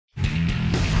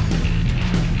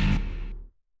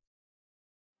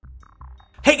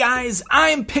Hey guys,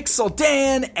 I'm Pixel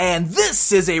Dan, and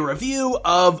this is a review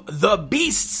of the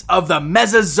beasts of the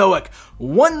Mesozoic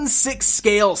 1/6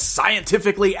 scale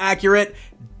scientifically accurate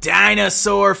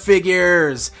dinosaur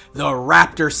figures, the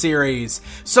Raptor series.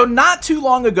 So not too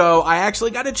long ago, I actually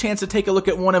got a chance to take a look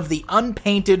at one of the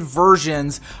unpainted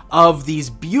versions of these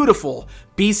beautiful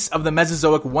beasts of the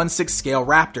Mesozoic 1/6 scale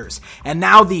Raptors. And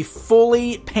now the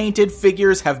fully painted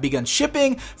figures have begun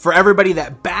shipping for everybody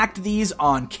that backed these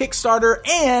on Kickstarter,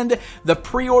 and the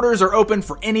pre-orders are open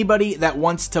for anybody that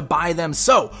wants to buy them.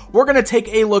 So we're going to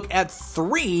take a look at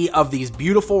 3 of these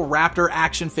beautiful Raptor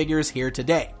action figures here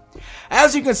today.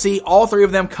 As you can see, all 3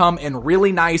 of them come in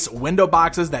really nice window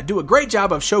boxes that do a great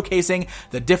job of showcasing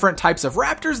the different types of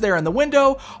Raptors there in the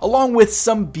window, along with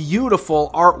some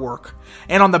beautiful artwork.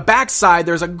 And on the back side,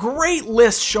 there's a great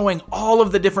list showing all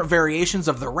of the different variations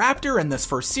of the Raptor in this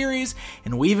first series,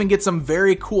 and we even get some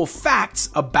very cool facts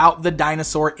about the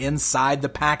dinosaur inside the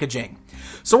packaging.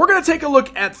 So we're going to take a look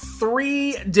at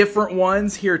 3 different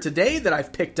ones here today that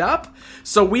I've picked up.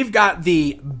 So we've got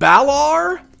the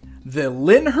Balor, the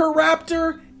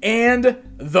Raptor, and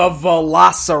the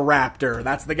Velociraptor.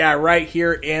 That's the guy right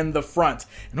here in the front.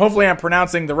 And hopefully I'm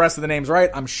pronouncing the rest of the names right.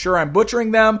 I'm sure I'm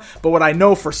butchering them, but what I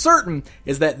know for certain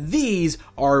is that these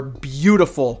are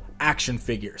beautiful action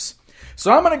figures.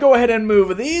 So I'm going to go ahead and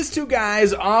move these 2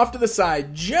 guys off to the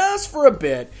side just for a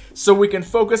bit so we can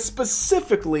focus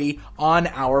specifically on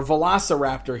our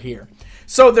Velociraptor here.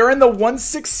 So they're in the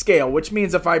 1/6 scale, which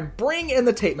means if I bring in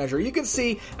the tape measure, you can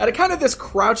see at a kind of this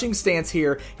crouching stance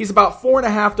here, he's about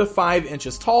 4.5 to 5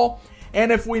 inches tall.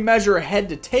 And if we measure head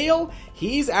to tail,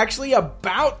 he's actually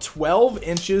about 12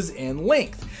 inches in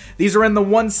length. These are in the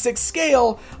 1/6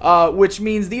 scale, which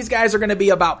means these guys are going to be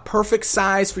about perfect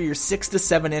size for your 6 to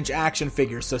 7 inch action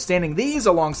figures. So standing these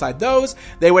alongside those,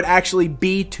 they would actually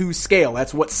be to scale.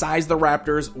 That's what size the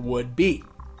Raptors would be.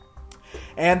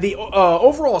 And the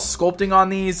overall sculpting on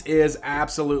these is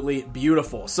absolutely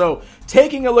beautiful. So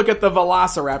taking a look at the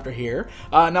Velociraptor here.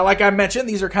 Now, like I mentioned,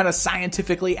 these are kind of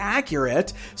scientifically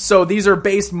accurate. So these are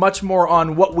based much more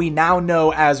on what we now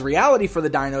know as reality for the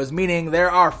dinos, meaning there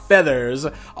are feathers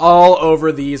all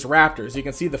over these Raptors. You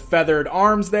can see the feathered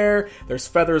arms there. There's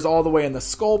feathers all the way in the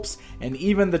sculpts, and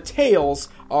even the tails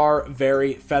are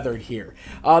very feathered here.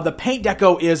 The paint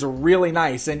deco is really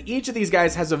nice, and each of these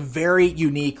guys has a very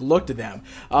unique look to them.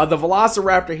 The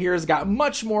Velociraptor here has got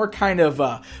much more kind of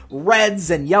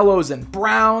reds and yellows and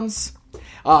browns.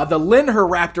 The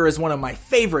Raptor is one of my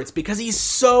favorites because he's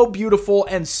so beautiful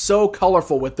and so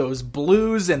colorful with those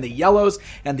blues and the yellows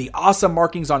and the awesome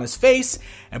markings on his face.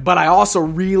 But I also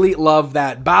really love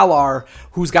that Balor,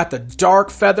 who's got the dark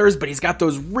feathers, but he's got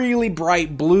those really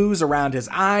bright blues around his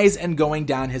eyes and going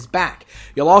down his back.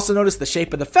 You'll also notice the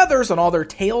shape of the feathers on all their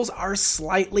tails are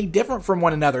slightly different from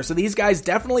one another. So these guys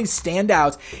definitely stand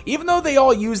out. Even though they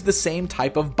all use the same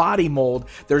type of body mold,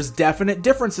 there's definite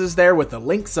differences there with the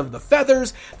lengths of the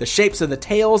feathers, the shapes of the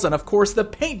tails, and of course the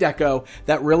paint deco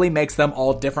that really makes them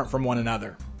all different from one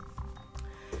another.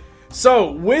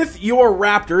 So, with your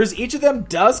Raptors, each of them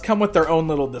does come with their own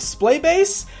little display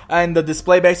base, and the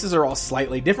display bases are all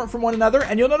slightly different from one another,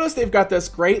 and you'll notice they've got this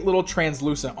great little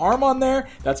translucent arm on there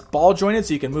that's ball jointed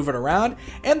so you can move it around,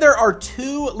 and there are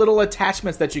 2 little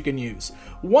attachments that you can use.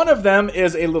 One of them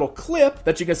is a little clip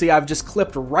that you can see I've just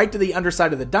clipped right to the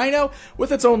underside of the dino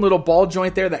with its own little ball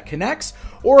joint there that connects,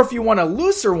 or if you want a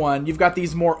looser one, you've got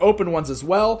these more open ones as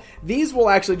well. These will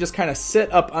actually just kind of sit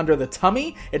up under the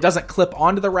tummy. It doesn't clip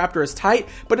onto the Raptor as tight,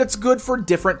 but it's good for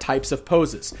different types of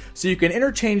poses. So you can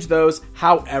interchange those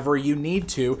however you need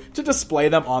to display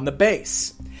them on the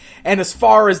base. And as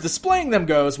far as displaying them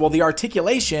goes, well, the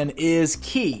articulation is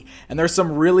key, and there's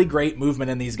some really great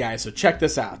movement in these guys, so check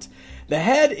this out. The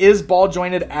head is ball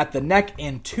jointed at the neck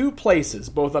in 2 places,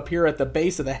 both up here at the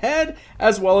base of the head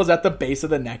as well as at the base of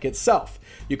the neck itself.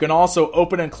 You can also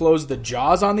open and close the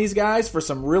jaws on these guys for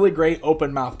some really great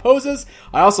open mouth poses.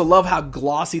 I also love how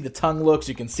glossy the tongue looks.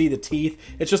 You can see the teeth.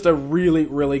 It's just a really,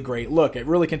 really great look. It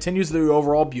really continues the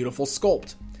overall beautiful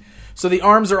sculpt. So the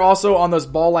arms are also on those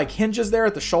ball-like hinges there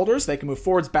at the shoulders. They can move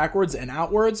forwards, backwards, and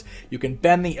outwards. You can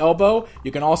bend the elbow.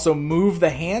 You can also move the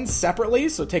hands separately.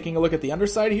 So taking a look at the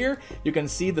underside here, you can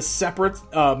see the separate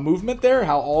movement there,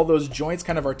 how all those joints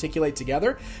kind of articulate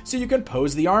together. So you can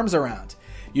pose the arms around.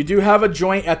 You do have a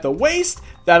joint at the waist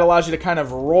that allows you to kind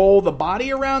of roll the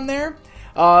body around there.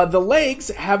 The legs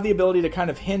have the ability to kind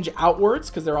of hinge outwards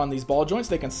because they're on these ball joints.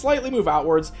 They can slightly move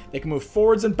outwards. They can move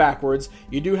forwards and backwards.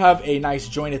 You do have a nice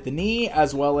joint at the knee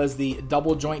as well as the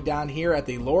double joint down here at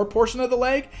the lower portion of the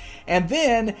leg. And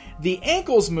then the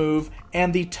ankles move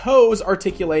and the toes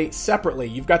articulate separately.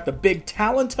 You've got the big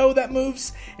talon toe that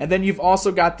moves, and then you've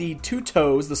also got the two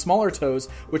toes, the smaller toes,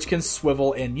 which can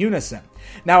swivel in unison.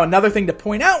 Now, another thing to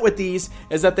point out with these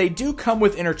is that they do come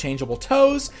with interchangeable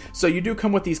toes. So you do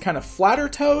come with these kind of flatter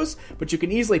toes, but you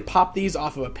can easily pop these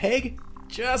off of a peg,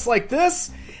 just like this.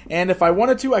 And if I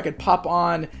wanted to, I could pop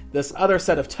on this other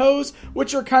set of toes,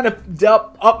 which are kind of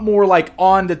up more like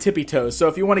on the tippy toes. So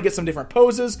if you want to get some different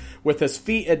poses with his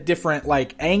feet at different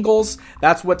like angles,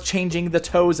 that's what changing the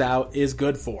toes out is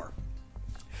good for.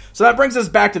 So that brings us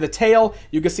back to the tail.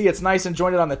 You can see it's nice and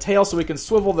jointed on the tail, so we can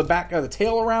swivel the back of the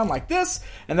tail around like this.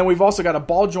 And then we've also got a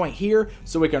ball joint here,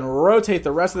 so we can rotate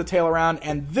the rest of the tail around.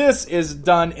 And this is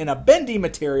done in a bendy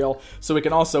material, so we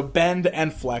can also bend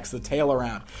and flex the tail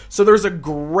around. So there's a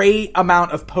great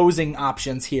amount of posing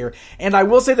options here. And I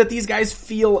will say that these guys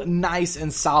feel nice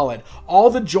and solid. All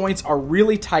the joints are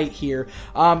really tight here.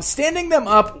 Standing them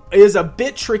up is a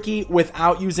bit tricky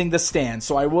without using the stand,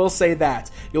 so I will say that.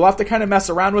 You'll have to kind of mess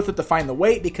around with it to find the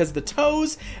weight because the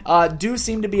toes do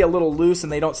seem to be a little loose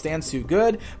and they don't stand too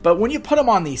good, but when you put them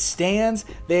on these stands,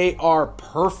 they are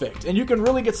perfect, and you can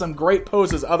really get some great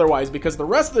poses otherwise because the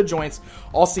rest of the joints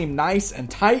all seem nice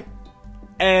and tight.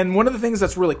 And one of the things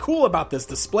that's really cool about this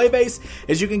display base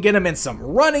is you can get them in some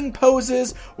running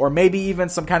poses or maybe even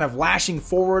some kind of lashing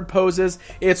forward poses.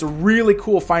 It's really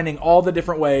cool finding all the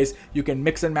different ways you can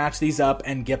mix and match these up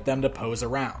and get them to pose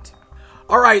around.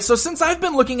 Alright, so since I've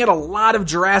been looking at a lot of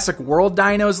Jurassic World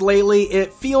dinos lately,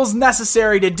 it feels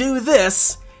necessary to do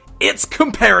this. It's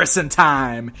comparison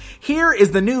time! Here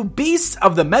is the new beast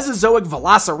of the Mesozoic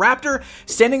Velociraptor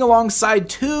standing alongside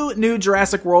two new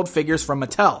Jurassic World figures from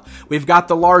Mattel. We've got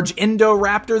the large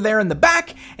Indoraptor there in the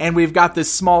back, and we've got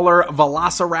this smaller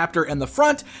Velociraptor in the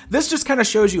front. This just kind of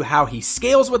shows you how he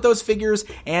scales with those figures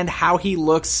and how he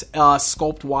looks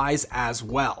sculpt-wise as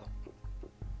well.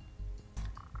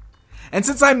 And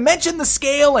since I mentioned the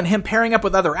scale and him pairing up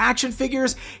with other action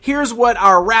figures, here's what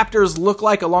our Raptors look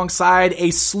like alongside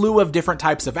a slew of different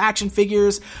types of action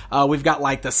figures. We've got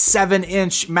like the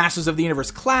 7-inch Masters of the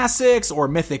Universe Classics or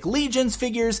Mythic Legions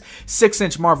figures,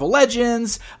 6-inch Marvel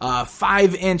Legends,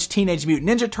 5-inch Teenage Mutant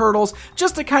Ninja Turtles,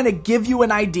 just to kind of give you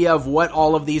an idea of what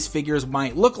all of these figures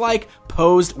might look like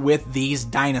posed with these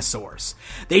dinosaurs.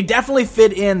 They definitely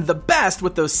fit in the best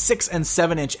with those 6 and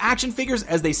 7-inch action figures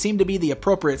as they seem to be the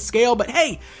appropriate scale, but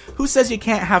hey, who says you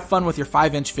can't have fun with your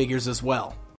 5-inch figures as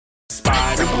well?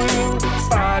 Spider Blue,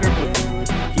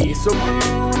 he's so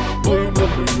blue, blue,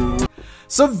 blue, blue.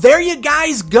 So there you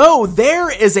guys go.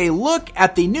 There is a look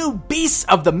at the new beasts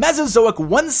of the Mesozoic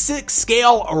 1/6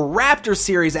 scale Raptor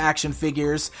series action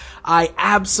figures. I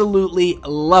absolutely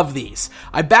love these.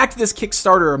 I backed this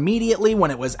Kickstarter immediately when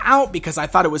it was out because I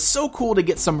thought it was so cool to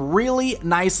get some really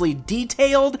nicely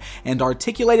detailed and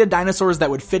articulated dinosaurs that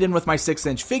would fit in with my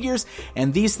 6-inch figures,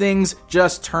 and these things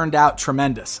just turned out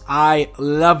tremendous. I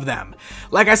love them.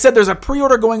 Like I said, there's a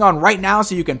pre-order going on right now,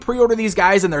 so you can pre-order these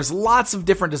guys, and there's lots of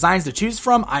different designs to choose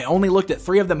from. I only looked at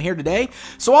 3 of them here today,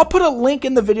 so I'll put a link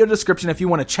in the video description if you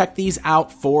want to check these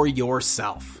out for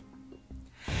yourself.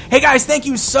 Hey guys, thank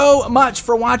you so much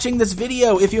for watching this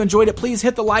video. If you enjoyed it, please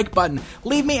hit the like button,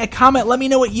 leave me a comment, let me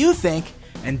know what you think,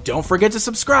 and don't forget to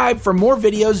subscribe for more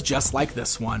videos just like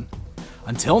this one.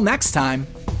 Until next time.